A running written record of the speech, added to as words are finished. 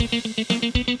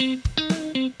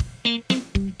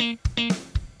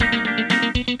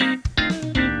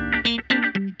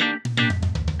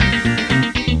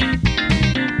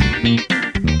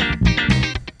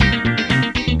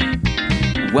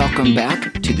Welcome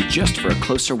back to the Just for a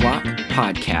Closer Walk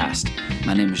podcast.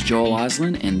 My name is Joel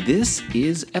Oslin, and this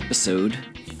is episode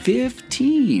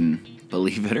 15,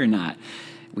 believe it or not.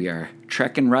 We are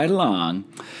trekking right along.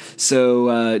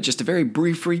 So just a very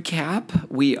brief recap.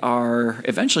 We are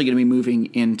eventually going to be moving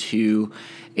into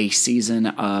a season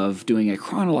of doing a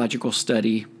chronological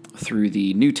study through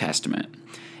the New Testament.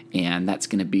 And that's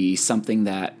going to be something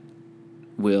that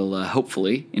will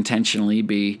hopefully intentionally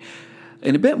be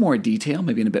in a bit more detail,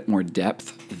 maybe in a bit more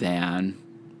depth than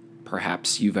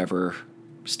perhaps you've ever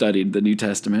studied the New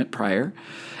Testament prior.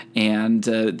 And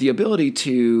the ability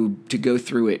to go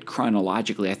through it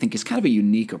chronologically, I think, is kind of a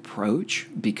unique approach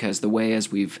because the way,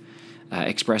 as we've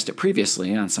expressed it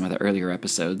previously on some of the earlier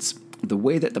episodes, the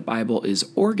way that the Bible is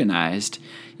organized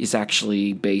is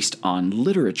actually based on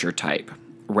literature type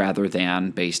rather than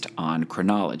based on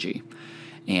chronology.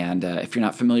 And if you're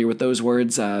not familiar with those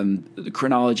words,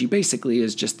 chronology basically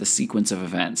is just the sequence of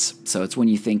events. So it's when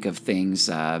you think of things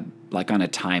like on a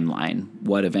timeline,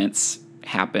 what events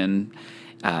happen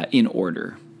in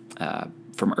order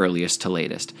from earliest to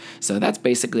latest. So that's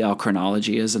basically all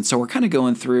chronology is. And so we're kind of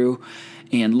going through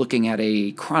and looking at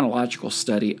a chronological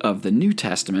study of the New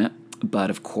Testament.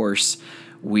 But of course,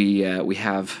 we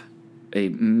have a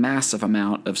massive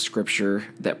amount of scripture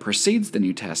that precedes the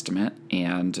New Testament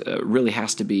and really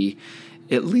has to be,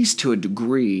 at least to a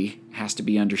degree, has to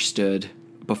be understood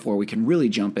before we can really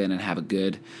jump in and have a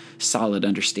good, solid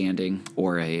understanding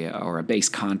or a base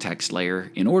context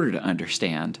layer in order to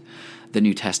understand the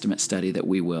New Testament study that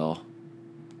we will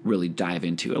really dive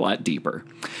into a lot deeper.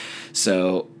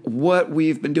 So what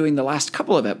we've been doing the last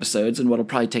couple of episodes, and what'll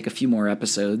probably take a few more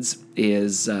episodes,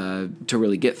 is to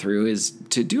really get through, is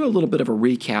to do a little bit of a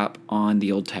recap on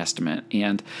the Old Testament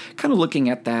and kind of looking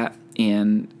at that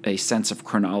in a sense of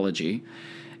chronology.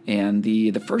 And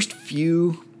the first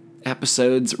few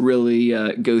episodes really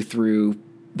go through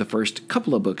the first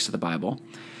couple of books of the Bible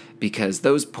because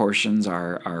those portions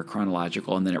are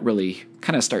chronological, and then it really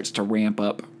kind of starts to ramp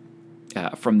up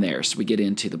from there. So we get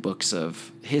into the books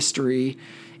of history,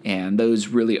 and those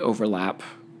really overlap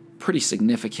pretty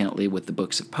significantly with the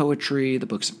books of poetry, the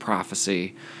books of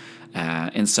prophecy,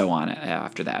 and so on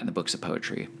after that in the books of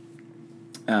poetry.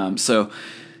 So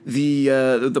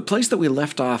the place that we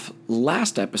left off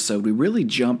last episode, we really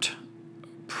jumped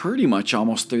pretty much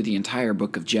almost through the entire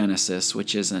book of Genesis,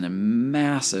 which is in a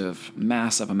massive,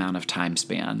 massive amount of time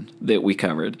span that we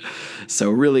covered. So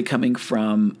really coming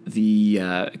out of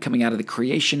the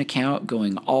creation account,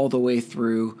 going all the way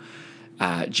through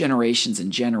generations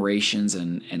and generations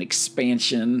and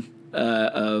expansion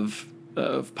of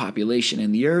population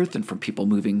in the earth, and from people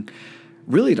moving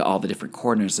really to all the different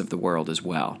corners of the world as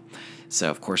well. So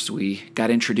of course we got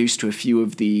introduced to a few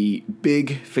of the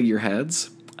big figureheads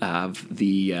of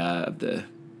the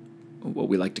what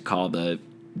we like to call the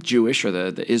Jewish or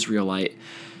the Israelite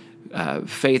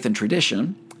faith and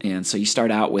tradition. And so you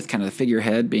start out with kind of the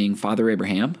figurehead being Father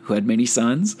Abraham, who had many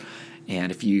sons.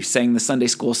 And if you sang the Sunday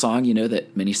school song, you know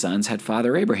that many sons had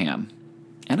Father Abraham.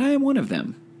 And I am one of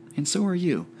them, and so are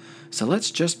you. So let's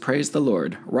just praise the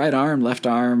Lord. Right arm, left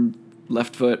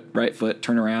foot, right foot,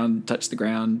 turn around, touch the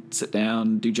ground, sit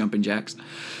down, do jumping jacks,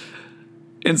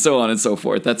 and so on and so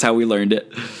forth. That's how we learned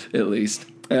it, at least.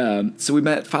 So we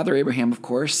met Father Abraham, of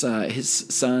course, his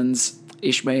sons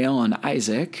Ishmael and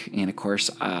Isaac, and of course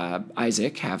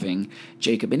Isaac having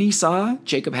Jacob and Esau,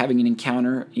 Jacob having an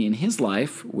encounter in his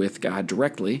life with God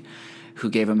directly, who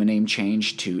gave him a name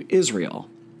change to Israel.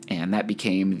 And that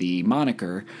became the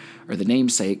moniker or the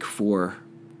namesake for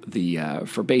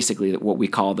basically what we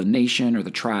call the nation or the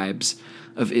tribes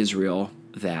of Israel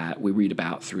that we read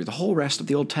about through the whole rest of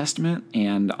the Old Testament,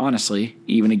 and honestly,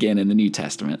 even again in the New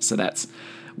Testament. So that's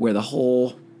where the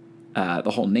whole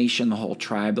nation, the whole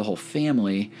tribe, the whole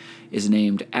family is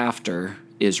named after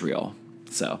Israel.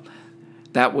 So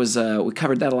that was we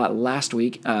covered that a lot last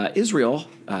week. Israel,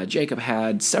 Jacob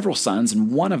had several sons,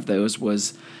 and one of those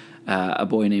was a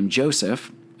boy named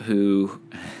Joseph, who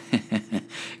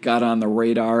got on the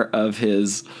radar of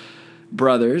his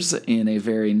brothers in a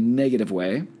very negative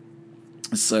way.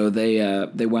 So they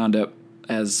wound up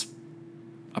as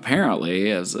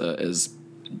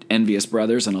envious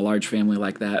brothers and a large family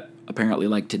like that apparently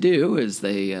like to do, is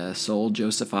they sold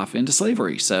Joseph off into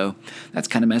slavery. So that's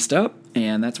kind of messed up,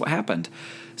 and that's what happened.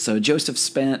 So Joseph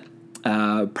spent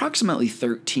approximately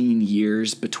 13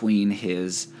 years between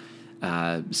his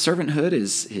servanthood,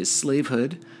 his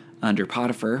slavehood under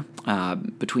Potiphar.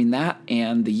 Between that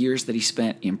and the years that he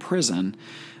spent in prison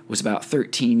was about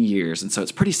 13 years. And so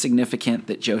it's pretty significant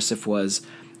that Joseph was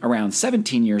around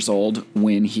 17 years old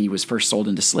when he was first sold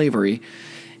into slavery.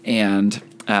 And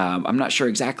I'm not sure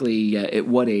exactly at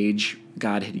what age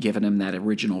God had given him that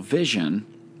original vision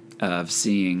of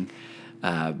seeing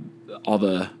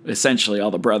essentially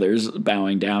all the brothers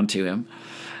bowing down to him.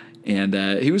 And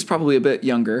he was probably a bit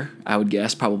younger, I would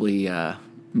guess, probably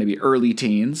maybe early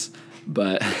teens.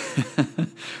 But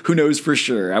who knows for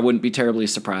sure? I wouldn't be terribly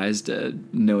surprised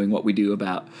knowing what we do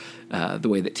about the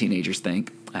way that teenagers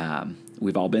think.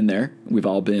 We've all been there. We've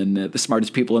all been the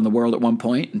smartest people in the world at one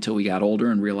point until we got older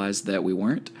and realized that we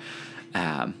weren't.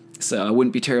 So I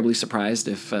wouldn't be terribly surprised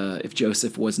if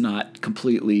Joseph was not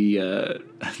completely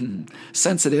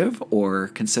sensitive or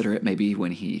considerate maybe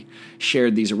when he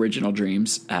shared these original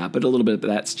dreams. But a little bit of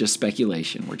that's just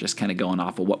speculation. We're just kind of going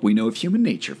off of what we know of human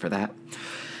nature for that.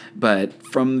 But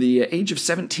from the age of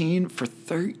 17 for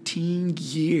 13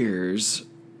 years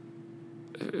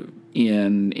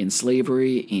in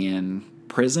slavery, in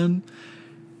prison,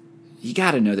 you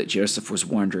got to know that Joseph was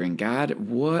wondering, God,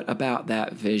 what about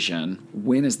that vision?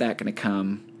 When is that going to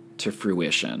come to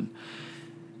fruition?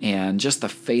 And just the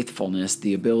faithfulness,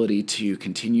 the ability to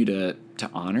continue to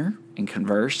honor and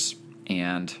converse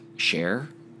and share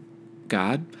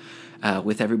God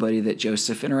with everybody that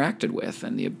Joseph interacted with,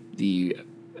 and the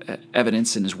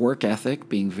evidence in his work ethic,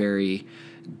 being very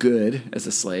good as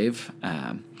a slave,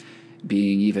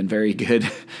 being even very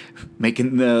good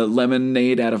making the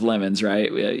lemonade out of lemons,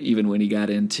 right? Even when he got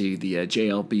into the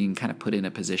jail, being kind of put in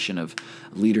a position of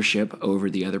leadership over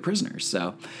the other prisoners.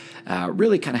 So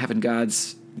really kind of having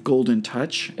God's golden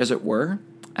touch, as it were,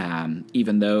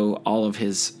 even though all of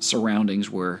his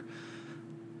surroundings were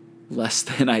less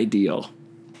than ideal,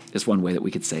 is one way that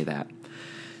we could say that.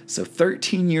 So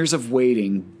 13 years of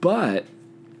waiting, but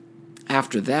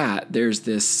after that, there's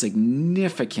this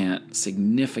significant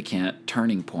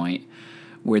turning point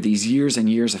where these years and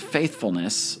years of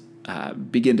faithfulness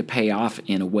begin to pay off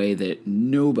in a way that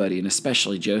nobody, and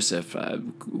especially Joseph,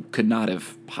 could not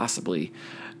have possibly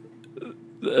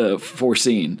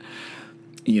foreseen.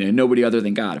 Nobody other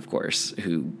than God, of course,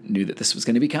 who knew that this was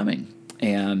going to be coming.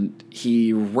 And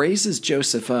he raises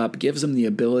Joseph up, gives him the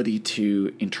ability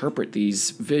to interpret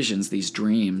these visions, these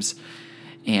dreams,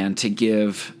 and to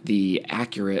give the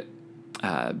accurate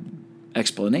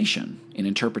explanation and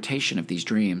interpretation of these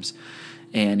dreams.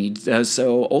 And he does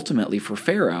so ultimately for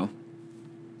Pharaoh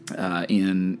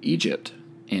in Egypt.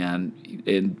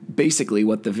 And basically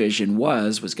what the vision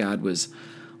was God was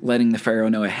letting the Pharaoh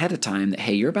know ahead of time that,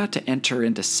 hey, you're about to enter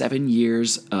into 7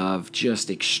 years of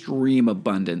just extreme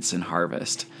abundance and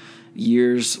harvest.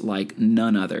 Years like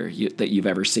none other that you've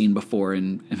ever seen before,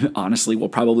 and honestly will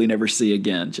probably never see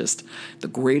again. Just the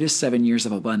greatest 7 years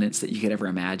of abundance that you could ever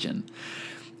imagine.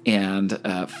 And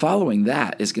following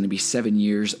that is going to be 7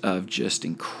 years of just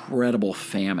incredible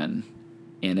famine.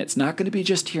 And it's not going to be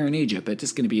just here in Egypt.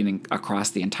 It's going to be across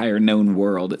the entire known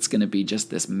world. It's going to be just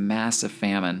this massive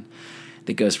famine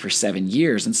that goes for 7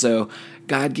 years. And so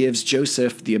God gives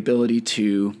Joseph the ability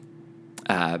to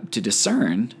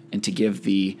discern and to give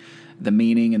the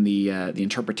meaning and the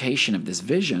interpretation of this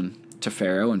vision to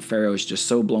Pharaoh. And Pharaoh is just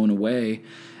so blown away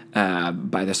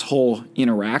by this whole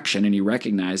interaction, and he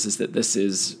recognizes that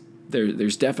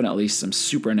there's definitely some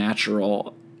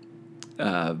supernatural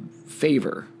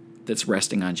favor that's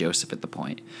resting on Joseph at the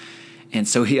point. And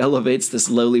so he elevates this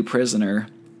lowly prisoner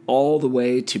all the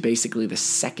way to basically the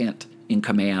second in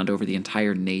command over the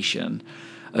entire nation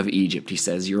of Egypt. He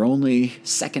says, you're only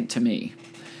second to me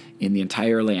in the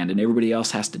entire land, and everybody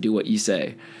else has to do what you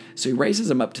say. So he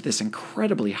raises him up to this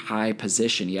incredibly high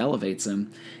position. He elevates him,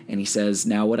 and he says,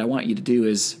 now what I want you to do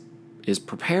is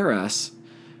prepare us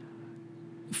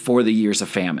for the years of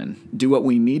famine. Do what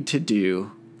we need to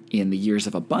do in the years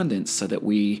of abundance so that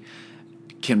we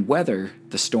can weather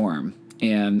the storm.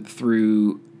 And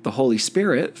through the Holy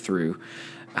Spirit, through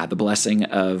the blessing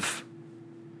of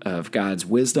God's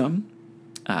wisdom,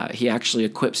 he actually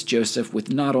equips Joseph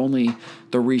with not only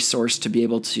the resource to be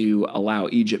able to allow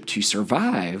Egypt to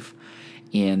survive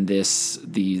in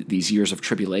these years of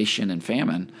tribulation and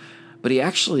famine, but he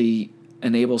actually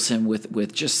enables him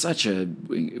with just such a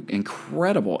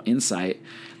incredible insight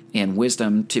and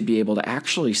wisdom to be able to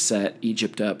actually set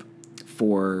Egypt up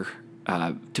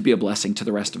to be a blessing to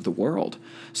the rest of the world.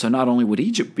 So not only would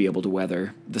Egypt be able to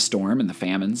weather the storm and the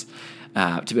famines,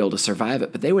 to be able to survive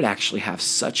it, but they would actually have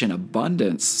such an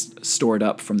abundance stored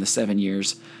up from the 7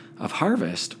 years of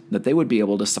harvest that they would be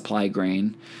able to supply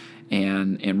grain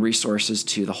and resources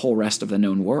to the whole rest of the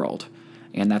known world.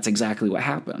 And that's exactly what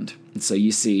happened. And so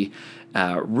you see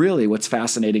really what's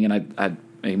fascinating, and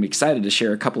I'm excited to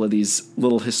share a couple of these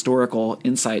little historical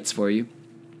insights for you.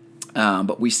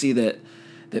 But we see that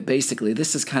basically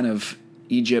this is kind of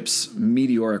Egypt's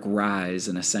meteoric rise,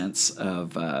 in a sense,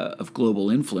 of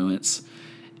global influence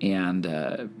and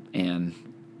I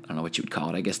don't know what you would call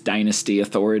it, I guess dynasty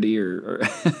authority, or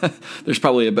there's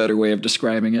probably a better way of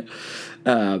describing it.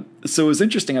 So it was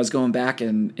interesting. I was going back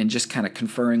and just kind of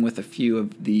conferring with a few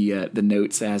of the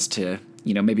notes as to,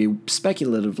 maybe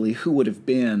speculatively who would have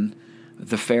been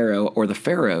the pharaoh or the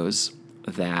pharaohs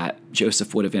that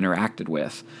Joseph would have interacted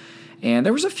with. And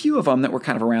there was a few of them that were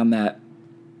kind of around that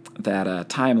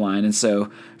timeline. And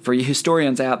so for you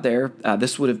historians out there,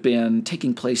 this would have been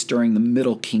taking place during the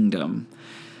Middle Kingdom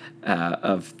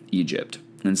of Egypt.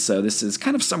 And so this is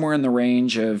kind of somewhere in the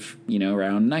range of,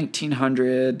 around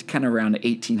 1900, kind of around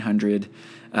 1800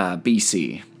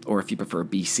 BC, or if you prefer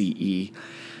BCE,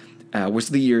 was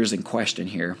the years in question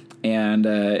here. And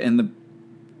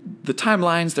the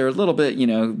timelines, they're a little bit,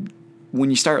 when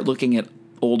you start looking at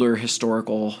older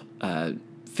historical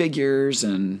figures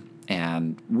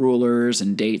and rulers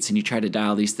and dates, and you try to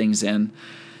dial these things in,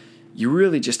 you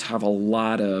really just have a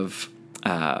lot of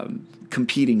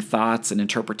competing thoughts and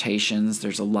interpretations.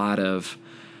 There's a lot of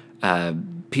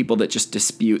people that just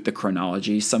dispute the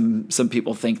chronology. Some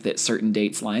people think that certain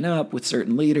dates line up with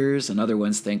certain leaders, and other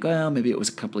ones think, well, maybe it was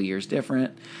a couple of years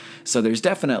different. So there's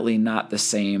definitely not the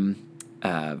same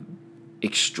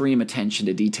extreme attention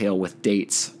to detail with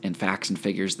dates and facts and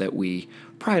figures that we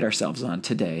pride ourselves on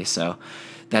today. So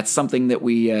that's something that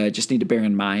we just need to bear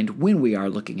in mind when we are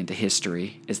looking into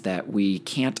history, is that we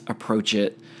can't approach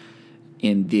it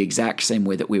in the exact same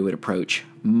way that we would approach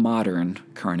modern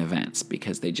current events,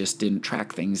 because they just didn't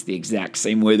track things the exact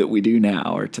same way that we do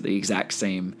now, or to the exact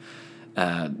same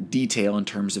detail in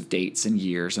terms of dates and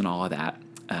years and all of that.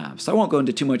 So I won't go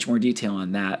into too much more detail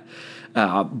on that.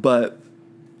 But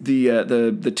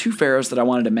the two pharaohs that I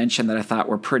wanted to mention that I thought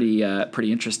were pretty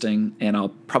interesting, and I'll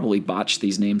probably botch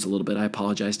these names a little bit. I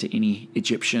apologize to any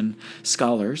Egyptian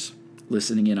scholars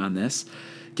listening in on this.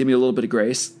 Give me a little bit of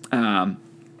grace.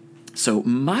 So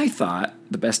my thought,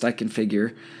 the best I can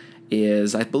figure,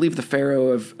 is I believe the pharaoh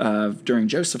of during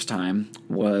Joseph's time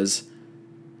was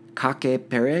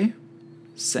Khafre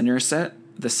Senusret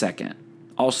II,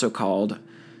 also called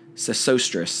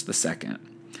Sesostris II.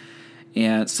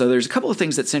 And so there's a couple of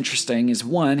things that's interesting. Is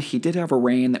one, he did have a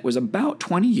reign that was about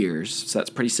 20 years, so that's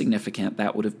pretty significant.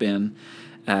 That would have been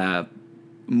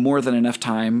more than enough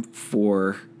time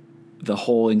for the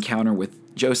whole encounter with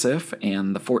Joseph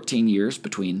and the 14 years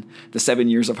between the 7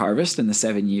 years of harvest and the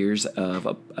 7 years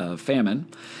of famine,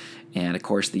 and of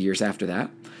course the years after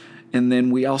that. And then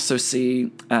we also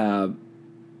see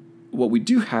what we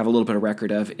do have a little bit of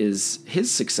record of is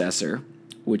his successor,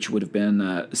 which would have been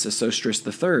Sesostris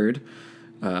III,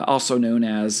 also known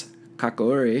as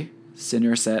Khafre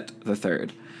Senusret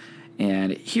III.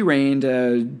 And he reigned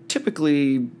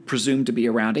typically presumed to be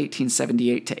around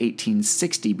 1878 to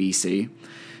 1860 BC.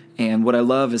 And what I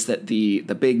love is that the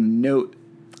big note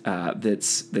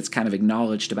that's kind of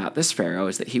acknowledged about this pharaoh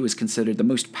is that he was considered the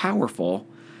most powerful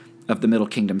of the Middle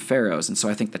Kingdom pharaohs. And so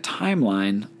I think the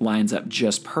timeline lines up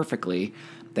just perfectly,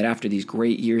 that after these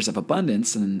great years of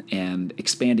abundance and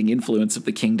expanding influence of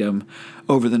the kingdom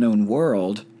over the known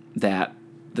world, that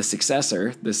the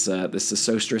successor, this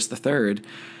Sesostris III,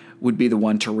 would be the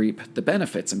one to reap the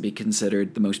benefits and be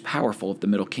considered the most powerful of the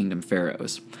Middle Kingdom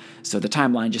pharaohs. So the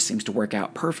timeline just seems to work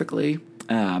out perfectly.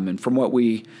 And from what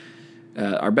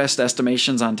our best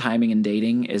estimations on timing and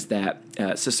dating is that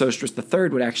Sesostris III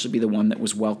would actually be the one that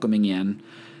was welcoming in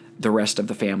the rest of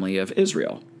the family of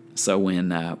Israel. So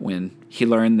when he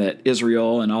learned that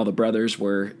Israel and all the brothers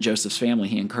were Joseph's family,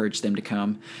 he encouraged them to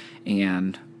come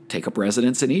and take up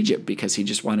residence in Egypt, because he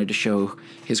just wanted to show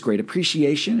his great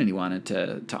appreciation, and he wanted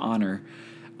to honor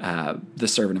the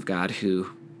servant of God who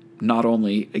not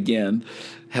only, again,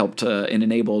 helped and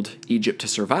enabled Egypt to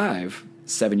survive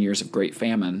 7 years of great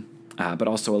famine, but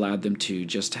also allowed them to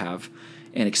just have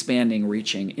an expanding,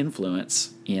 reaching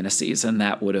influence in a season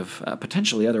that would have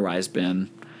potentially otherwise been,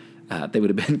 they would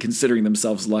have been considering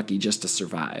themselves lucky just to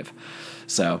survive.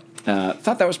 So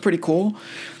thought that was pretty cool.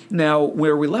 Now,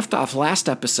 where we left off last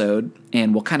episode,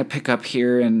 and we'll kind of pick up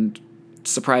here, and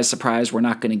surprise, surprise, we're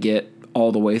not going to get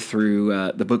all the way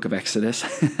through the book of Exodus.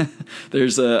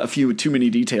 There's a few too many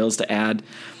details to add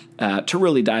to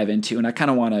really dive into, and I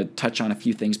kind of want to touch on a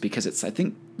few things because it's, I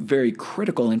think, very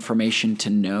critical information to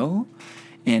know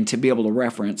and to be able to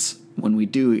reference when we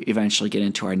do eventually get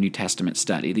into our New Testament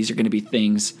study. These are going to be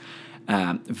things,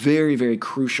 very, very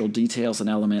crucial details and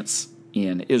elements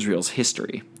in Israel's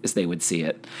history, as they would see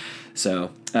it.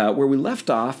 So where we left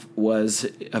off was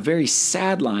a very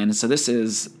sad line. And so this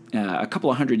is a couple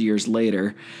of hundred years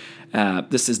later.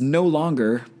 This is no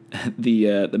longer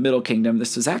the Middle Kingdom.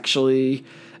 This is actually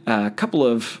A couple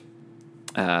of,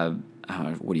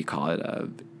 what do you call it?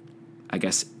 I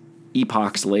guess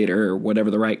epochs later, or whatever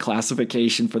the right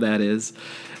classification for that is.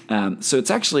 So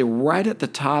it's actually right at the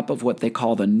top of what they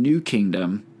call the New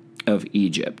Kingdom of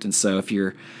Egypt. And so if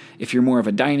you're more of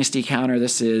a dynasty counter,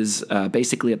 this is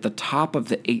basically at the top of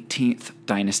the 18th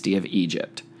dynasty of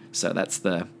Egypt. So that's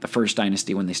the first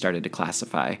dynasty when they started to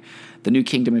classify the New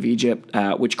Kingdom of Egypt,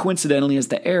 which coincidentally is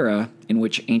the era in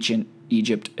which ancient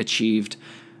Egypt achieved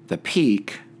the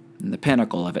peak and the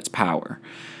pinnacle of its power.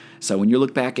 So when you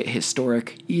look back at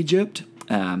historic Egypt,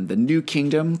 the New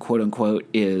Kingdom, quote unquote,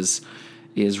 is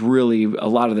really, a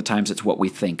lot of the times it's what we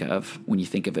think of when you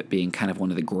think of it being kind of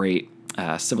one of the great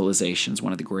civilizations,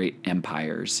 one of the great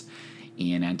empires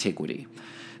in antiquity.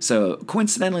 So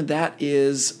coincidentally, that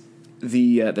is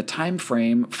the time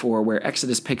frame for where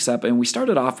Exodus picks up. And we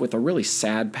started off with a really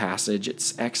sad passage.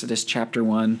 It's Exodus chapter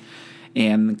 1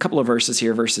 and a couple of verses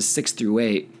here, verses 6 through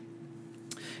 8.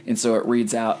 And so it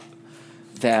reads out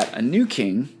that a new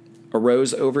king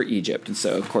arose over Egypt. And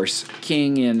so, of course,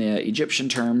 king in Egyptian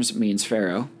terms means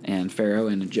Pharaoh, and Pharaoh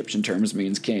in Egyptian terms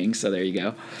means king. So there you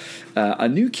go. A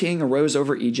new king arose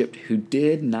over Egypt who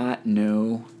did not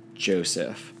know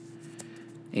Joseph.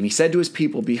 And he said to his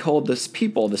people, "Behold, this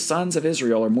people, the sons of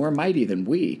Israel, are more mighty than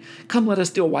we. Come, let us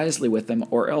deal wisely with them,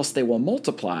 or else they will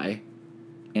multiply.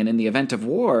 And in the event of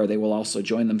war, they will also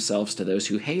join themselves to those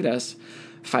who hate us,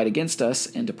 fight against us,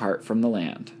 and depart from the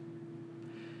land."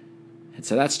 And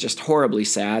so that's just horribly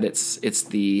sad. It's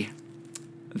the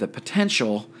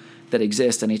potential that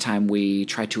exists anytime we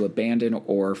try to abandon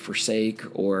or forsake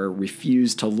or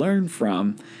refuse to learn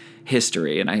from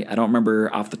history. And I don't remember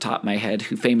off the top of my head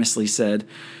who famously said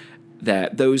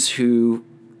that those who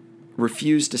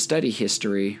refuse to study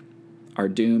history are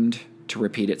doomed to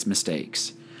repeat its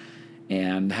mistakes.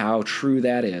 And how true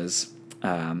that is.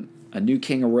 A new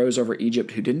king arose over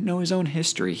Egypt who didn't know his own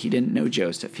history. He didn't know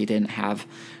Joseph. He didn't have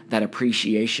that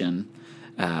appreciation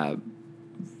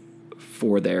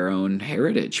for their own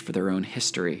heritage, for their own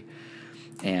history.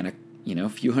 And a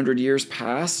few hundred years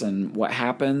pass, and what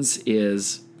happens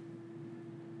is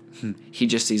he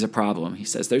just sees a problem. He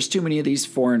says, "There's too many of these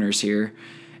foreigners here,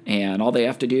 and all they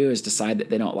have to do is decide that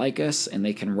they don't like us, and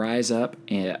they can rise up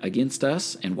against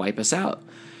us and wipe us out."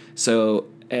 So,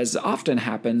 as often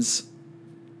happens,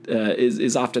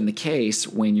 is often the case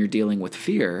when you're dealing with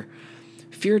fear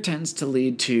tends to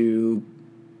lead to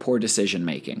poor decision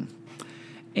making.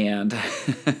 And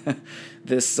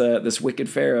this wicked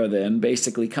Pharaoh then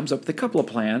basically comes up with a couple of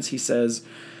plans. He says,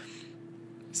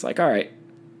 it's like, all right,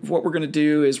 what we're going to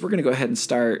do is we're going to go ahead and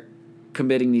start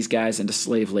committing these guys into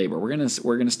slave labor. We're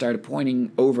going to start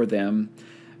appointing over them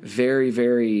very,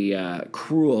 very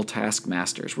cruel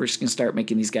taskmasters. We're just going to start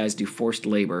making these guys do forced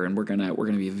labor, and we're going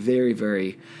to be very,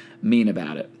 very mean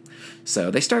about it.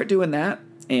 So they start doing that,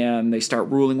 and they start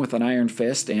ruling with an iron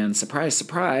fist. And surprise,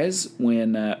 surprise,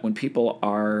 when people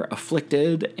are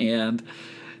afflicted and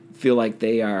feel like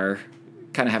they are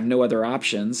kind of have no other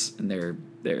options and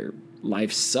their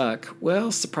lives suck,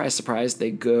 well, surprise, surprise, they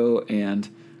go and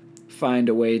find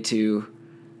a way to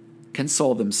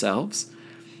console themselves.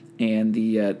 And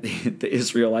the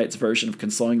Israelites' version of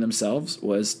consoling themselves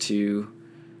was to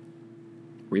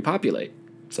repopulate.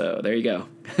 So there you go.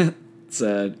 It's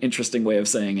an interesting way of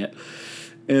saying it.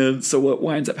 And so what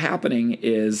winds up happening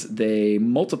is they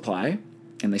multiply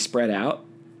and they spread out,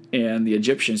 and the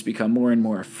Egyptians become more and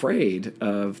more afraid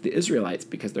of the Israelites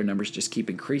because their numbers just keep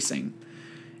increasing.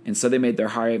 And so they made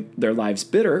their lives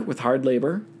bitter with hard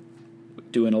labor,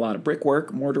 doing a lot of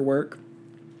brickwork, mortar work,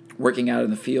 working out in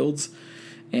the fields.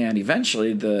 And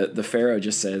eventually the Pharaoh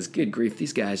just says, good grief,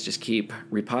 these guys just keep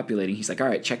repopulating. He's like, all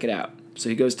right, check it out. So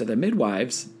he goes to the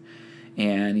midwives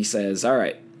and he says, all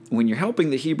right, when you're helping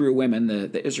the Hebrew women,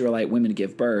 the Israelite women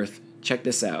give birth, check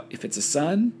this out. If it's a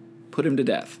son, put him to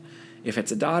death. If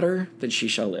it's a daughter, then she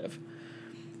shall live.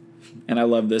 And I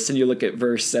love this. And you look at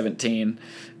verse 17.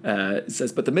 It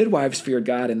says, but the midwives feared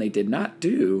God, and they did not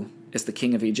do as the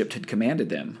king of Egypt had commanded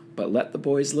them, but let the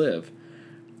boys live.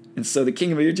 And so the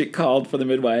king of Egypt called for the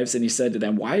midwives, and he said to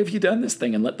them, why have you done this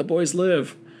thing, and let the boys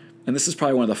live? And this is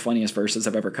probably one of the funniest verses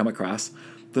I've ever come across.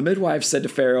 The midwives said to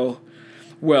Pharaoh,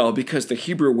 well, because the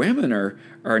Hebrew women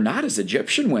are not as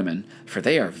Egyptian women, for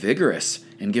they are vigorous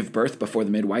and give birth before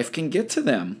the midwife can get to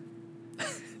them.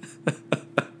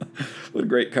 What a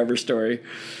great cover story.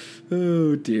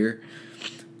 Oh, dear.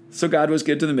 So God was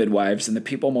good to the midwives, and the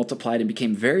people multiplied and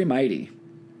became very mighty.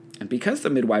 And because the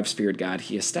midwives feared God,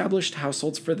 he established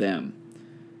households for them.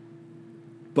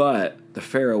 But the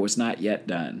Pharaoh was not yet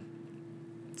done.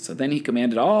 So then he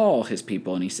commanded all his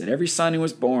people, and he said, every son who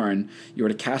was born, you are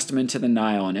to cast him into the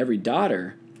Nile, and every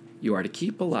daughter you are to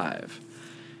keep alive.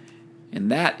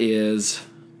 And that is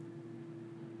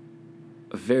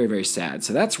very, very sad.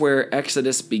 So that's where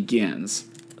Exodus begins.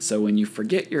 So when you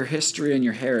forget your history and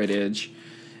your heritage,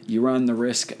 you run the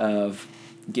risk of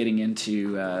getting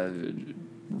into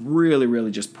really,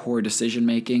 really just poor decision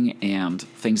making and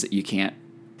things that you can't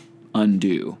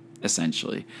undo,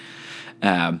 essentially.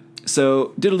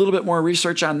 So did a little bit more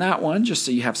research on that one, just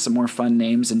so you have some more fun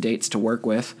names and dates to work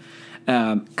with.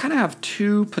 Kind of have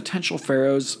two potential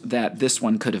pharaohs that this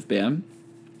one could have been.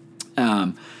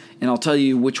 And I'll tell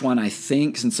you which one I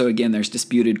think. And so again, there's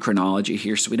disputed chronology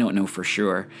here, so we don't know for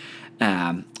sure.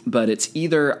 But it's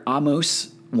either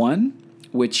Ahmose I,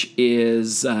 which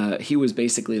is he was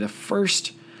basically the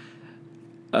first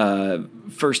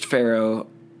pharaoh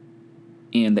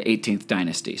in the 18th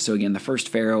dynasty. So again, the first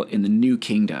pharaoh in the new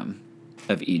kingdom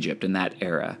of Egypt in that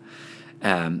era.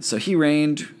 So he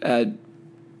reigned.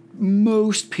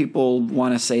 Most people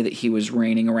want to say that he was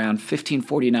reigning around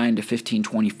 1549 to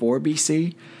 1524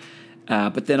 BC.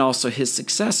 But then also his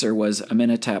successor was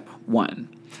Amenhotep I.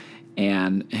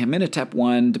 And Amenhotep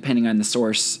I, depending on the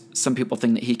source, some people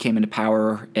think that he came into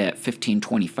power at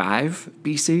 1525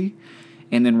 BC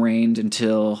and then reigned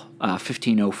until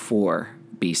 1504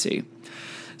 BC.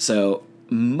 So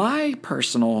my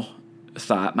personal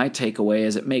thought, my takeaway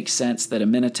is it makes sense that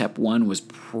Amenhotep I was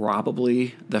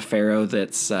probably the pharaoh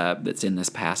that's in this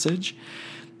passage.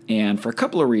 And for a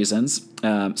couple of reasons.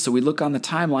 So we look on the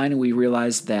timeline and we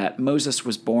realize that Moses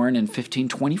was born in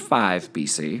 1525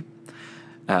 BC,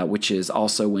 which is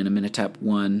also when Amenhotep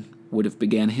I would have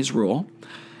began his rule.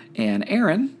 And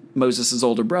Aaron, Moses'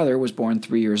 older brother, was born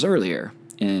 3 years earlier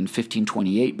in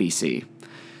 1528 BC.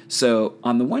 So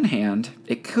on the one hand,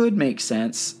 it could make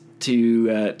sense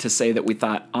to say that we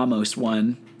thought Ahmose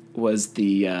I was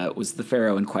the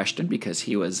pharaoh in question because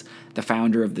he was the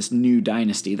founder of this new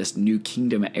dynasty, this new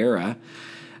kingdom era.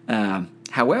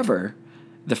 However,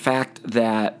 the fact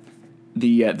that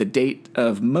the date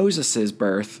of Moses'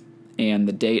 birth and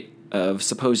the date of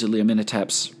supposedly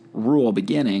Amenhotep's rule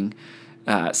beginning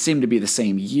seem to be the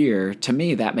same year, to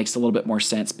me that makes a little bit more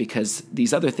sense because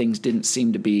these other things didn't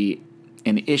seem to be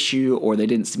an issue or they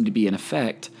didn't seem to be in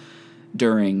effect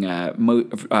during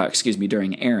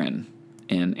during Aaron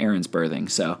and Aaron's birthing.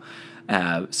 So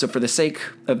for the sake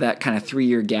of that kind of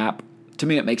 3-year gap, to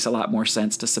me it makes a lot more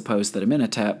sense to suppose that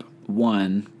Amenhotep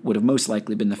I would have most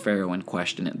likely been the pharaoh in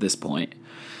question at this point.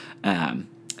 And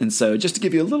so just to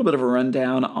give you a little bit of a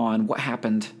rundown on what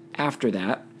happened after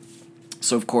that.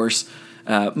 So of course,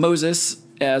 Moses,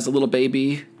 as a little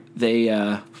baby,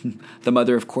 the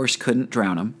mother of course couldn't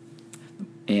drown him.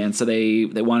 And so they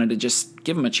wanted to just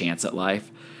give him a chance at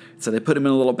life. So they put him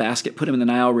in a little basket, put him in the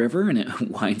Nile River, and it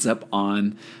winds up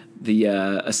on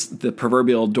the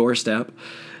proverbial doorstep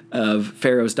of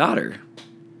Pharaoh's daughter.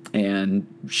 And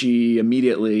she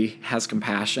immediately has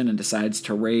compassion and decides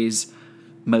to raise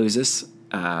Moses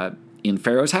in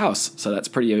Pharaoh's house. So that's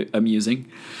pretty amusing.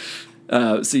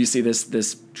 So you see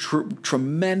this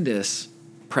tremendous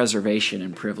preservation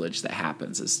and privilege that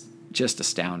happens is just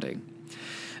astounding.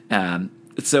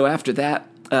 So after that,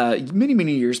 many,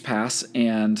 many years pass,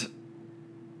 and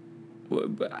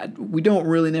we don't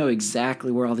really know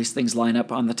exactly where all these things line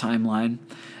up on the timeline.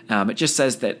 It just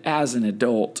says that as an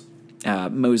adult,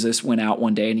 Moses went out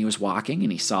one day and he was walking,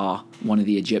 and he saw one of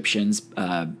the Egyptians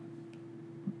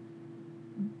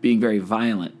being very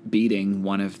violent, beating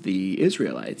one of the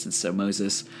Israelites. And so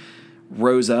Moses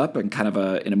rose up in kind of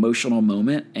an emotional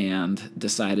moment and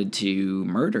decided to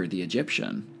murder the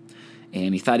Egyptian.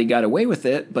 And he thought he got away with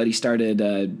it, but he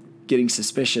started getting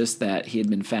suspicious that he had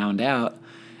been found out.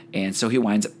 And so he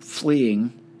winds up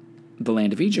fleeing the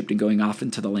land of Egypt and going off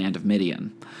into the land of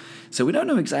Midian. So we don't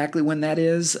know exactly when that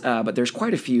is, but there's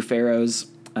quite a few pharaohs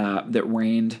that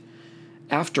reigned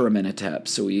after Amenhotep.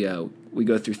 So we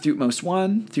go through Thutmose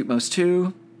I, Thutmose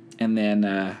II, and then,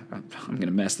 I'm going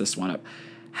to mess this one up,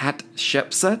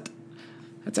 Hatshepsut.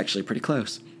 That's actually pretty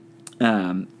close.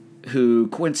 Who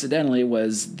coincidentally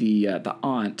was the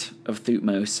aunt of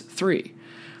Thutmose III.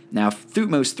 Now,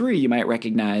 Thutmose III you might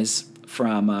recognize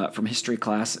from history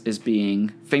class as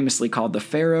being famously called the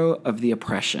Pharaoh of the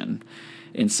Oppression.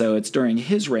 And so it's during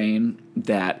his reign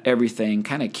that everything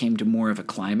kind of came to more of a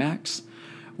climax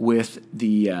with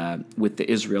the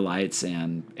Israelites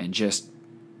and just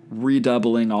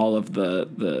redoubling all of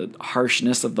the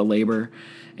harshness of the labor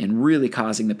and really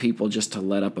causing the people just to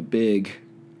let up a big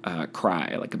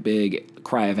cry, like a big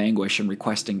cry of anguish and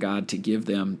requesting God to give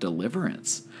them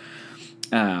deliverance.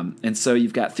 And so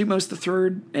you've got Thutmose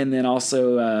III and then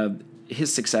also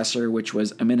his successor, which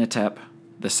was Amenhotep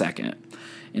II.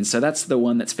 And so that's the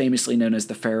one that's famously known as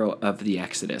the Pharaoh of the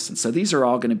Exodus. And so these are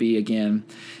all going to be, again,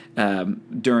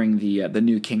 during the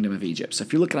new kingdom of Egypt. So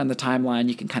if you're looking on the timeline,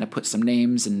 you can kind of put some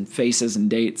names and faces and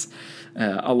dates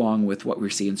along with what we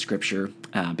see in Scripture,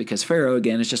 because Pharaoh,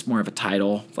 again, is just more of a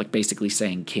title, like basically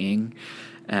saying king.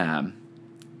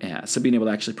 So being able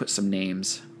to actually put some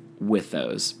names with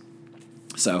those.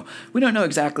 So we don't know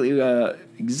exactly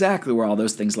where all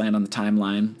those things land on the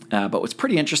timeline, but what's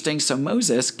pretty interesting, so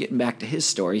Moses, getting back to his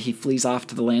story, he flees off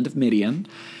to the land of Midian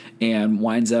and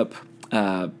winds up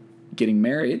getting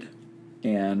married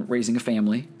and raising a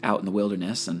family out in the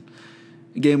wilderness. And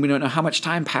again, we don't know how much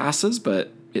time passes,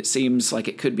 but it seems like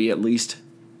it could be at least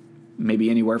maybe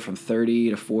anywhere from 30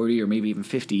 to 40 or maybe even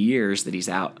 50 years that he's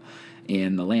out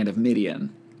in the land of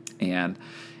Midian. And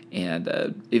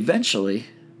eventually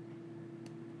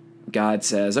God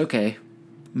says, okay,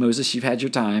 Moses, you've had your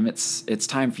time. It's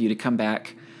time for you to come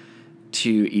back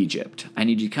to Egypt. I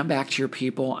need you to come back to your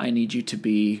people. I need you to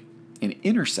be an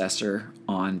intercessor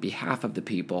on behalf of the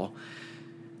people.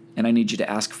 And I need you to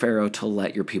ask Pharaoh to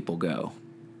let your people go,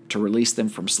 to release them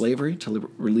from slavery, to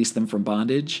release them from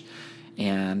bondage,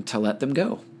 and to let them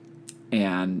go.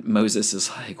 And Moses is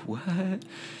like, what?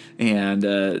 And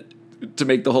to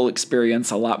make the whole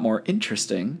experience a lot more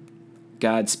interesting,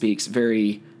 God speaks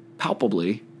very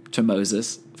palpably to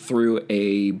Moses through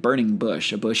a burning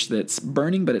bush, a bush that's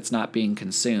burning, but it's not being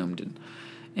consumed.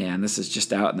 And this is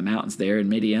just out in the mountains there in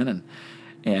Midian.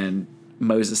 And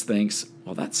Moses thinks,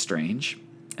 well, that's strange.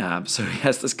 So he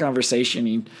has this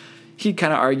conversation. He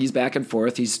kind of argues back and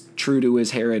forth. He's true to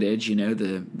his heritage,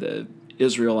 the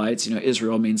Israelites.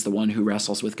 Israel means the one who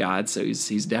wrestles with God. So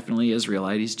he's definitely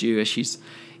Israelite. He's Jewish.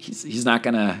 He's not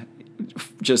going to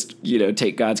just,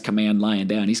 take God's command lying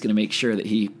down. He's going to make sure that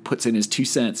he puts in his 2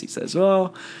 cents. He says,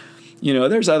 well,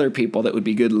 there's other people that would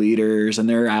be good leaders, and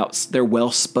they're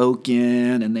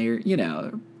well-spoken, and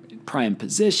they're, prime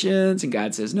positions. And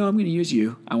God says, no, I'm going to use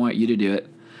you. I want you to do it.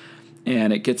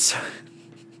 And it gets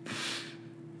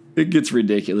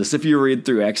ridiculous. If you read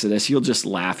through Exodus, you'll just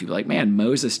laugh. You'll be like, man,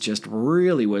 Moses just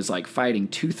really was like fighting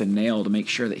tooth and nail to make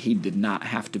sure that he did not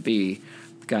have to be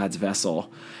God's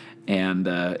vessel. And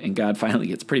God finally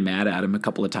gets pretty mad at him a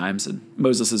couple of times, and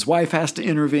Moses' wife has to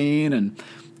intervene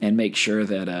and make sure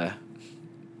that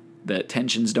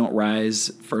tensions don't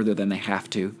rise further than they have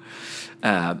to.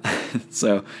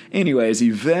 So anyways,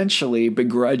 eventually,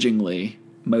 begrudgingly,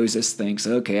 Moses thinks,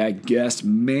 okay, I guess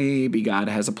maybe God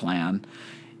has a plan,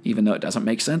 even though it doesn't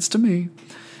make sense to me.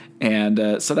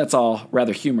 And so that's all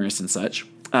rather humorous and such.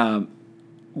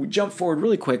 We jump forward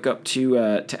really quick up to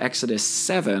Exodus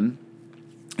 7,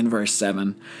 in verse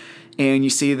 7, and you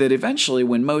see that eventually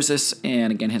when Moses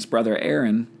and, again, his brother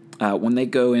Aaron, when they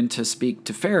go in to speak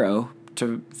to Pharaoh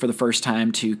for the first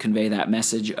time to convey that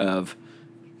message of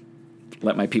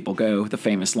let my people go, the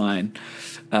famous line,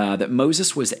 that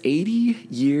Moses was 80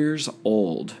 years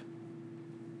old.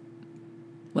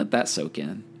 Let that soak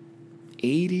in.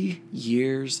 80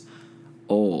 years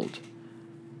old.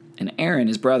 And Aaron,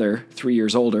 his brother, 3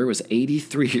 years older, was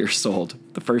 83 years old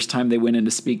the first time they went in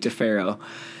to speak to Pharaoh.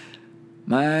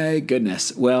 My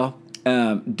goodness. Well,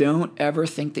 don't ever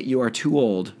think that you are too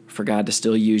old for God to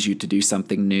still use you to do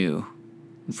something new,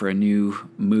 for a new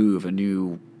move, a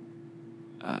new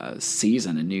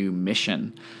season, a new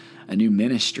mission, a new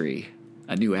ministry,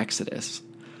 a new exodus.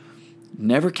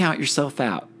 Never count yourself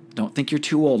out. Don't think you're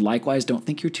too old. Likewise, don't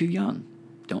think you're too young.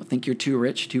 Don't think you're too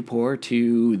rich, too poor,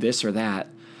 too this or that.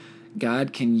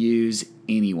 God can use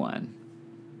anyone.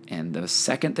 And the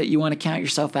second that you want to count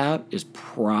yourself out is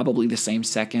probably the same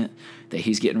second that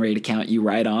he's getting ready to count you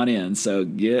right on in. So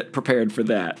get prepared for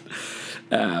that.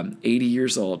 80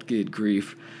 years old, good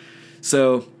grief.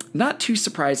 So not too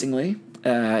surprisingly,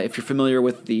 if you're familiar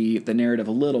with the narrative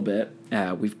a little bit,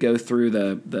 we go through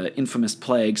the infamous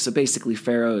plague. So basically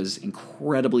Pharaoh is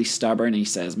incredibly stubborn. He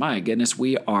says, my goodness,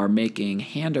 we are making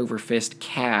hand over fist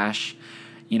cash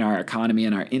in our economy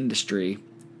and our industry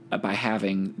by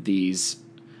having these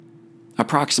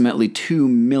approximately 2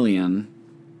 million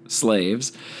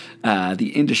slaves,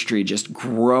 the industry just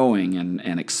growing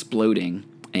and exploding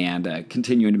and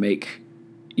continuing to make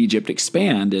Egypt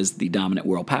expand as the dominant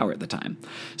world power at the time.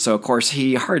 So, of course,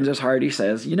 he hardens his heart. He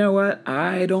says, you know what?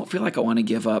 I don't feel like I want to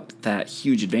give up that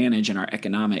huge advantage in our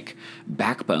economic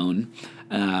backbone.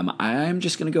 I'm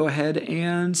just going to go ahead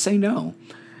and say no.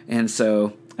 And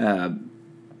so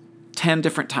 10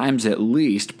 different times at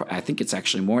least, I think it's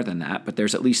actually more than that, but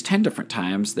there's at least 10 different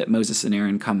times that Moses and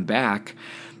Aaron come back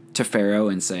to Pharaoh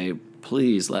and say,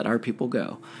 please let our people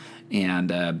go.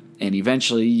 And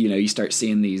eventually, you start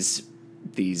seeing these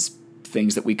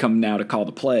things that we come now to call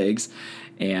the plagues.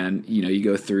 And, you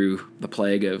go through the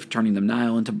plague of turning the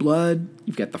Nile into blood.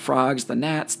 You've got the frogs, the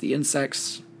gnats, the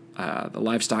insects, the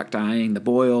livestock dying, the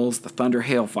boils, the thunder,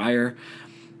 hail, fire,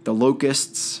 the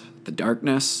locusts, the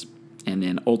darkness, and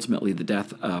then ultimately the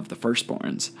death of the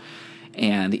firstborns.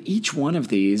 And each one of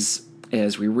these,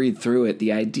 as we read through it,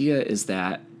 the idea is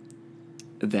that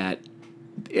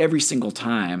every single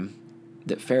time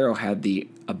that Pharaoh had the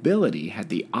ability, had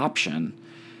the option,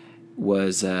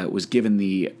 was given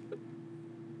the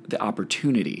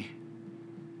opportunity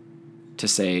to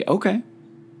say, okay,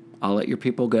 I'll let your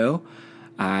people go.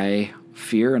 I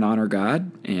fear and honor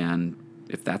God, and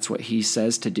if that's what he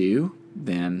says to do,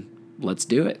 then let's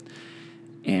do it.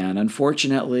 And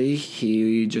unfortunately,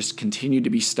 he just continued to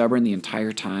be stubborn the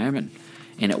entire time,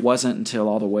 and it wasn't until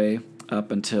all the way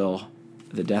up until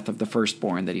the death of the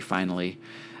firstborn that he finally,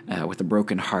 with a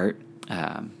broken heart,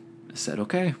 said,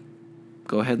 okay,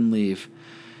 go ahead and leave.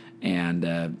 And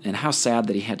how sad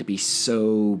that he had to be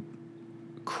so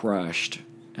crushed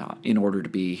in order to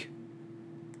be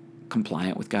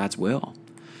compliant with God's will.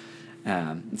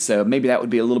 So maybe that would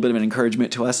be a little bit of an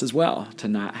encouragement to us as well, to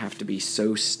not have to be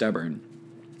so stubborn.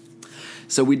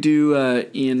 So we do,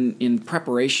 in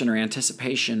preparation or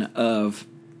anticipation of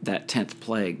that 10th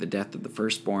plague, the death of the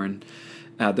firstborn,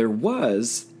 there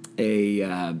was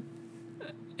an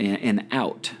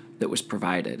out that was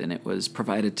provided, and it was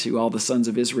provided to all the sons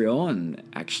of Israel, and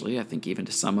actually I think even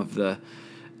to some of the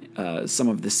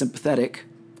sympathetic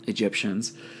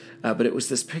Egyptians. But it was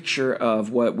this picture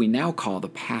of what we now call the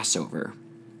Passover.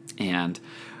 And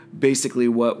basically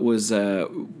what was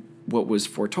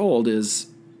foretold is,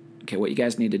 okay, what you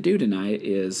guys need to do tonight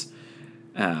is,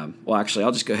 actually,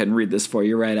 I'll just go ahead and read this for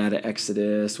you right out of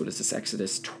Exodus. What is this?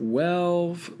 Exodus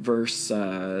 12, verse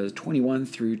 21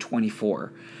 through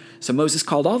 24. So Moses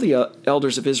called all the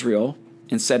elders of Israel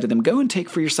and said to them, "Go and take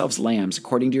for yourselves lambs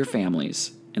according to your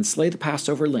families, and slay the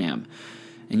Passover lamb.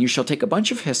 And you shall take a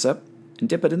bunch of hyssop and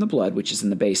dip it in the blood which is in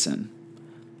the basin,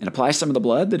 and apply some of the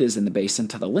blood that is in the basin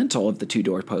to the lintel of the 2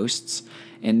 doorposts,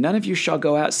 and none of you shall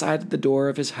go outside the door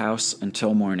of his house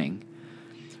until morning.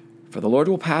 For the Lord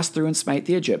will pass through and smite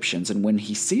the Egyptians, and when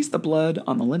he sees the blood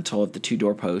on the lintel of the 2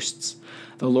 doorposts,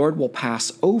 the Lord will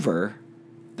pass over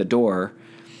the door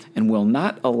and will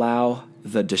not allow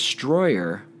the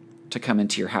destroyer to come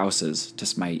into your houses to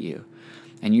smite you.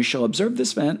 And you shall observe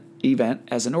this event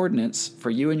as an ordinance for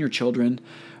you and your children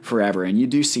forever." And you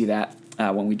do see that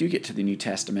when we do get to the New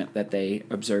Testament, that they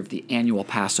observe the annual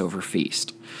Passover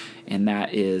feast. And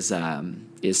that is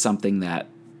something that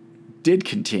did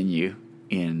continue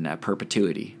in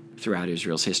perpetuity throughout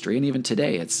Israel's history. And even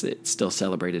today, it's still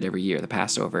celebrated every year, the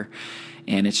Passover.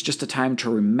 And it's just a time to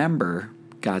remember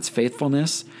God's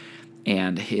faithfulness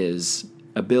and his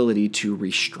ability to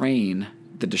restrain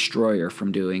the destroyer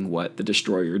from doing what the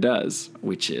destroyer does,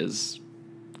 which is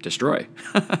destroy.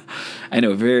 I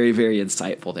know, very, very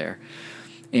insightful there.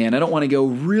 And I don't want to go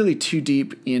really too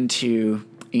deep into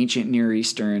ancient Near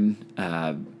Eastern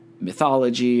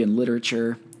mythology and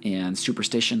literature and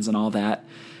superstitions and all that,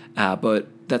 but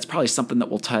that's probably something that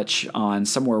we'll touch on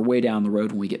somewhere way down the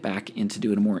road when we get back into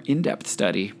doing a more in-depth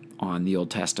study on the Old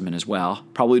Testament as well,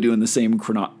 probably doing the same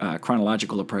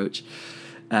chronological approach.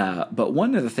 But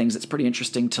one of the things that's pretty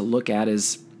interesting to look at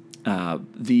is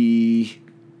the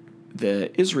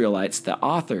Israelites, the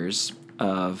authors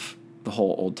of the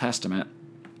whole Old Testament.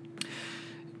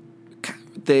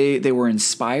 They were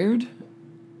inspired,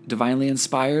 divinely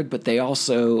inspired, but they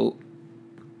also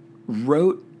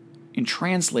wrote and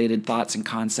translated thoughts and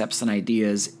concepts and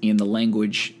ideas in the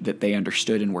language that they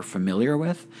understood and were familiar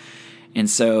with. And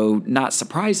so, not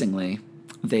surprisingly,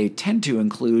 they tend to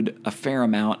include a fair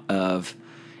amount of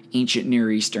ancient Near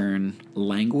Eastern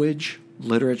language,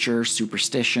 literature,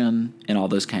 superstition, and all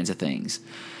those kinds of things.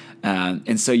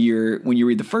 And so when you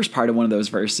read the first part of one of those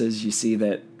verses, you see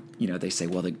that, they say,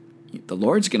 well, the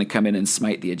Lord's going to come in and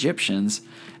smite the Egyptians,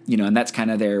 and that's kind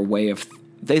of their way of,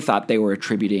 they thought they were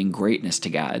attributing greatness to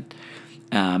God.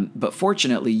 But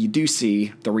fortunately, you do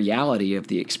see the reality of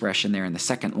the expression there in the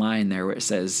second line there, where it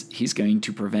says he's going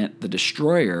to prevent the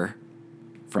destroyer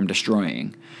from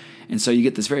destroying. And so you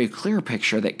get this very clear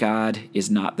picture that God is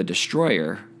not the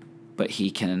destroyer, but he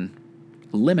can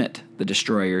limit the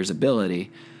destroyer's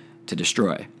ability to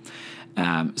destroy.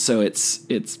 So it's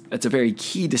a very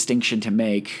key distinction to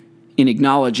make in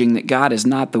acknowledging that God is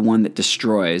not the one that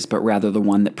destroys, but rather the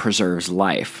one that preserves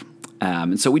life.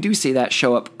 And so we do see that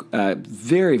show up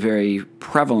very, very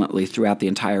prevalently throughout the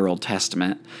entire Old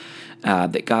Testament,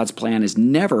 that God's plan is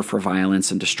never for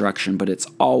violence and destruction, but it's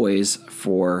always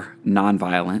for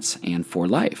nonviolence and for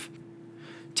life.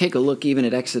 take a look even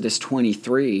at Exodus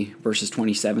 23, verses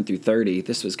 27 through 30,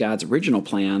 this was God's original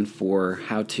plan for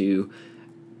how to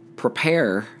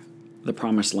prepare the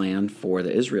promised land for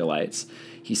the Israelites.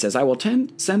 He says, I will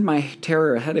send my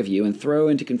terror ahead of you and throw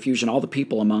into confusion all the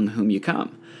people among whom you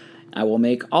come. I will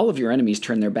make all of your enemies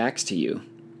turn their backs to you.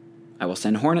 I will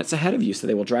send hornets ahead of you, so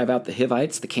they will drive out the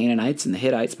Hivites, the Canaanites, and the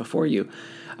Hittites before you.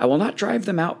 I will not drive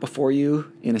them out before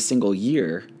you in a single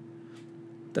year,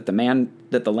 that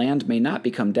the land may not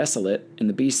become desolate, and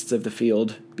the beasts of the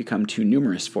field become too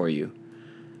numerous for you.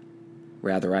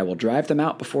 Rather, I will drive them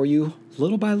out before you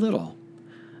little by little,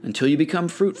 until you become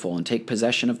fruitful and take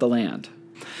possession of the land.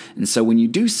 And so when you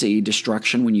do see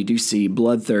destruction, when you do see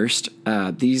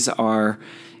bloodthirst, these are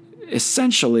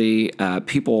essentially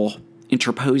people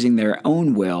interposing their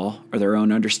own will or their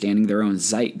own understanding, their own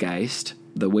zeitgeist,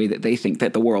 the way that they think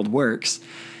that the world works,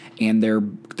 and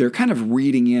they're kind of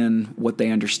reading in what they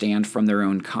understand from their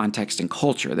own context and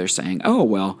culture. They're saying, oh,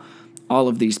 well, all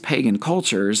of these pagan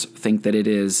cultures think that it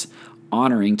is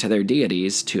honoring to their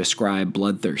deities to ascribe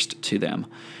bloodthirst to them.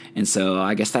 And so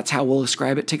I guess that's how we'll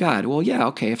ascribe it to God. Well, yeah,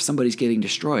 okay, if somebody's getting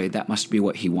destroyed, that must be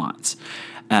what he wants.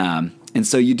 And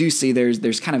so you do see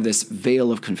there's kind of this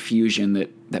veil of confusion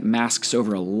that masks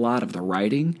over a lot of the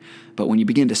writing. But when you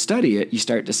begin to study it, you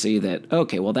start to see that,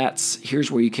 okay, well,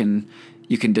 here's where you can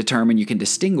determine, you can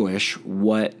distinguish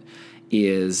what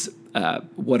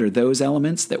are those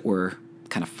elements that were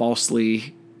kind of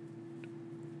falsely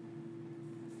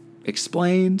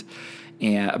explained,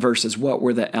 versus what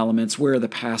were the elements, where are the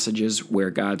passages where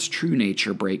God's true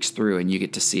nature breaks through, and you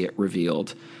get to see it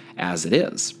revealed as it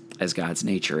is, as God's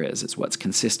nature is. It's what's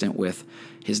consistent with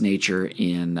his nature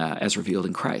as revealed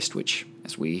in Christ, which,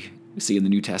 as we see in the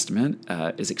New Testament,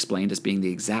 is explained as being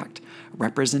the exact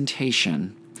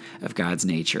representation of God's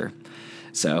nature.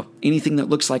 So anything that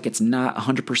looks like it's not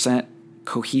 100%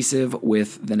 cohesive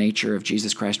with the nature of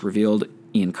Jesus Christ revealed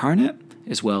incarnate,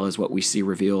 as well as what we see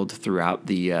revealed throughout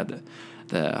the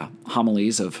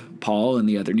homilies of Paul and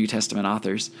the other New Testament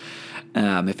authors.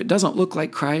 If it doesn't look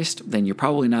like Christ, then you're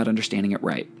probably not understanding it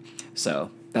right.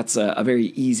 So that's a very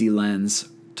easy lens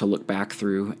to look back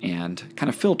through and kind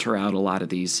of filter out a lot of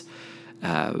these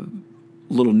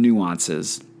little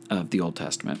nuances of the Old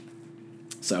Testament.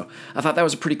 So I thought that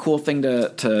was a pretty cool thing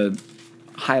to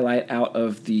highlight out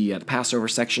of the Passover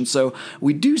section. So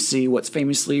we do see what's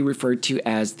famously referred to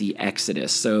as the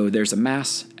Exodus. So there's a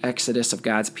mass exodus of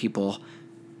God's people,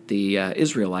 the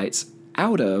Israelites,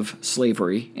 out of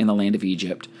slavery in the land of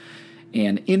Egypt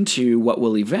and into what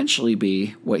will eventually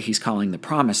be what he's calling the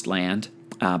Promised Land.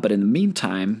 But in the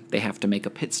meantime, they have to make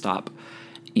a pit stop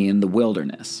in the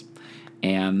wilderness.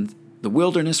 And the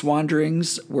wilderness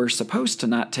wanderings were supposed to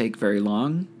not take very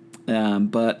long,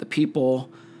 but the people,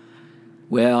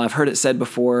 well, I've heard it said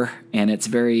before, and it's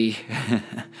very,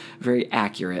 very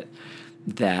accurate,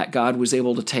 that God was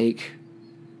able to take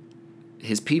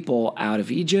his people out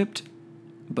of Egypt,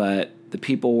 but the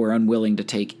people were unwilling to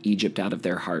take Egypt out of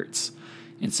their hearts.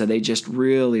 And so they just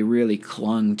really, really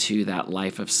clung to that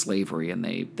life of slavery, and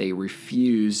they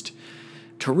refused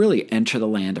to really enter the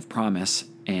land of promise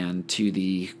and to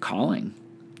the calling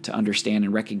to understand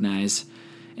and recognize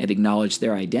and acknowledge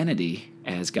their identity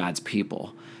as God's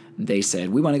people. They said,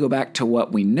 we want to go back to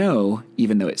what we know,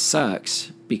 even though it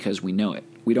sucks, because we know it.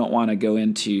 We don't want to go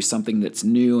into something that's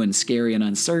new and scary and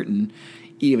uncertain,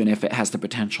 even if it has the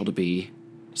potential to be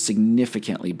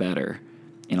significantly better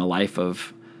in a life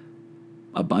of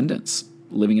abundance,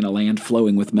 living in a land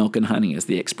flowing with milk and honey, as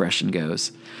the expression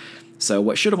goes. So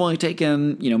what should have only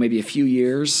taken, maybe a few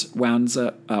years wound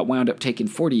up taking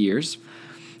 40 years.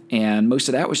 And most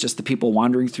of that was just the people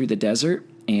wandering through the desert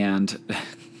and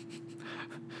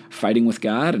fighting with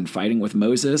God and fighting with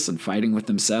Moses and fighting with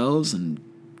themselves and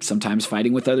sometimes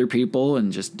fighting with other people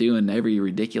and just doing every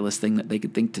ridiculous thing that they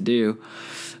could think to do.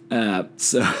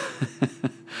 So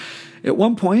at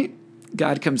one point,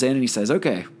 God comes in and he says,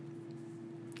 okay,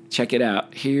 check it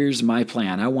out. Here's my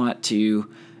plan. I want to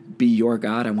be your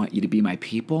God. I want you to be my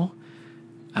people.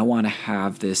 I want to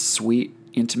have this sweet,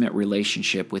 intimate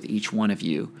relationship with each one of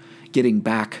you, getting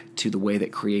back to the way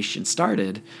that creation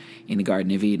started in the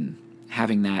Garden of Eden,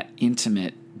 having that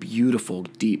intimate, beautiful,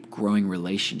 deep, growing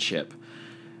relationship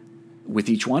with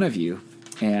each one of you.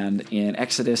 And in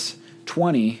Exodus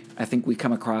 20, I think we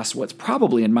come across what's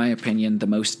probably, in my opinion, the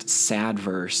most sad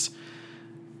verse,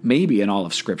 maybe in all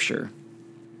of Scripture.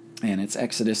 And it's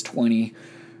Exodus 20,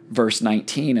 verse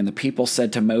 19, and the people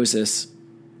said to Moses,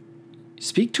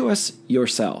 speak to us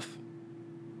yourself,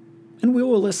 and we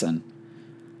will listen.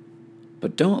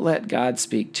 But don't let God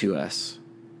speak to us,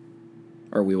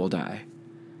 or we will die.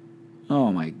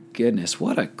 Oh my goodness,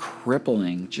 what a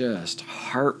crippling, just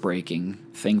heartbreaking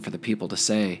thing for the people to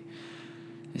say.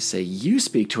 They say, you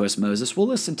speak to us, Moses. We'll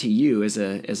listen to you as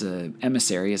a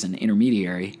emissary, as an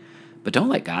intermediary, but don't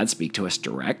let God speak to us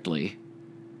directly.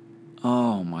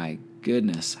 Oh my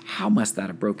goodness, how must that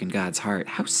have broken God's heart?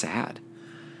 How sad.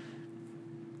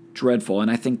 Dreadful. And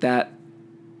I think that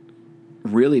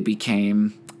really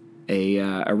became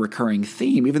a recurring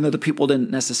theme, even though the people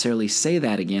didn't necessarily say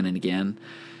that again and again.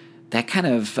 That kind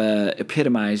of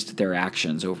epitomized their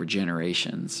actions over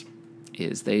generations,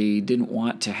 is they didn't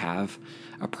want to have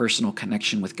a personal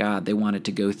connection with God. They wanted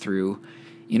to go through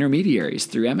intermediaries,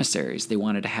 through emissaries. They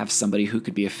wanted to have somebody who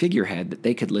could be a figurehead that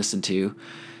they could listen to.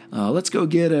 Let's go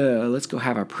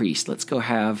have a priest. Let's go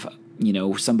have,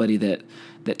 somebody that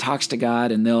talks to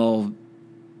God, and they'll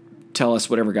tell us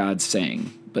whatever God's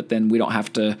saying. But then we don't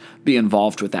have to be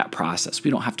involved with that process.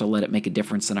 We don't have to let it make a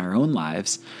difference in our own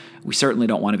lives. We certainly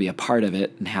don't want to be a part of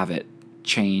it and have it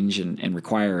change and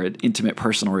require an intimate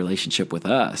personal relationship with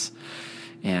us.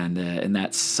 And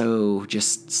that's so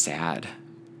just sad,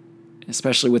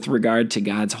 especially with regard to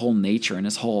God's whole nature and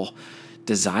his whole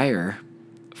desire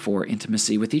for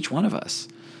intimacy with each one of us,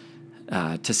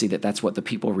 to see that that's what the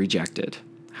people rejected.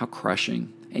 How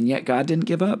crushing. And yet God didn't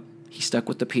give up. He stuck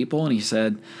with the people, and he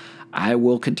said, I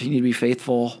will continue to be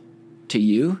faithful to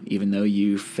you, even though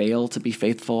you fail to be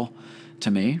faithful to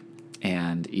me.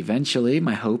 And eventually,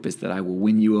 my hope is that I will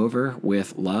win you over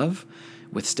with love,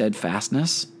 with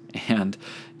steadfastness, and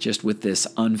just with this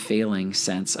unfailing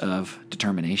sense of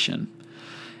determination.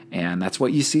 And that's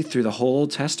what you see through the whole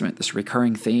Old Testament, this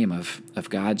recurring theme of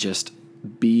God just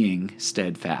being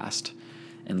steadfast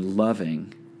and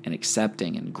loving and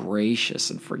accepting and gracious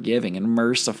and forgiving and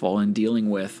merciful and dealing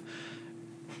with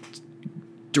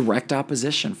direct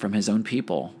opposition from his own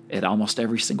people at almost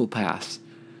every single pass.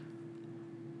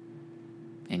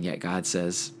 And yet God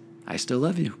says, I still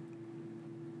love you.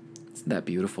 Isn't that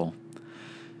beautiful?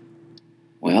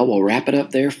 Well, we'll wrap it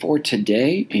up there for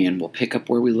today, and we'll pick up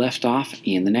where we left off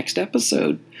in the next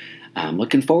episode. I'm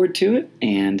looking forward to it,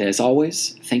 and as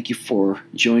always, thank you for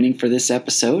joining for this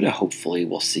episode. Hopefully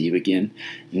we'll see you again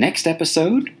next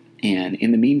episode, and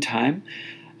in the meantime,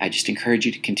 I just encourage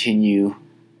you to continue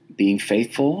being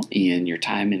faithful in your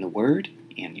time in the Word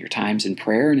and your times in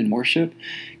prayer and in worship.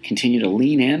 Continue to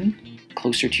lean in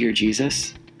closer to your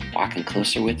Jesus, walking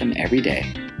closer with him every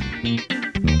day.